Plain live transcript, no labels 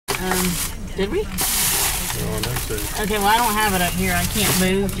Did we? Oh, that's it. Okay, well I don't have it up here. I can't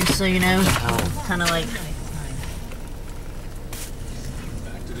move, just so you know. Kind of like.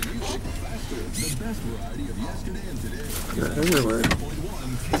 They're everywhere.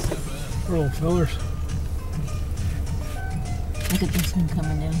 Little fellers. Look at this one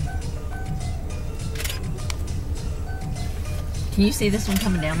coming down. Can you see this one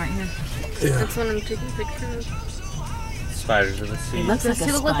coming down right here? Yeah. That's one I'm taking pictures of. Spiders in the sea. It looks like a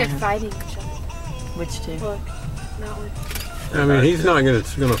They look like they're spider. fighting each other. Which two? Look, that one. I mean, he's not gonna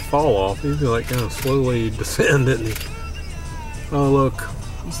fall off. He's gonna like kind of slowly descend, isn't he? Oh look,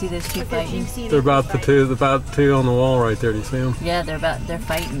 You see those two Look at you, fighting? see they're them about the fighting. two on the wall right there. Do you see them? Yeah, they're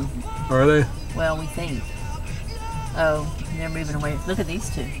fighting. Are they? Well, we think. Oh, they're moving away. Look at these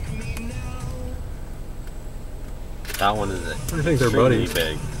two. That one is I think they're extremely buddies.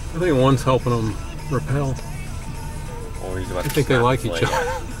 big. I think one's helping them repel. Or he's about I to think they snap like his each leg.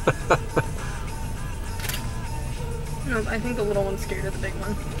 other. No, I think the little one's scared of the big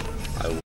one.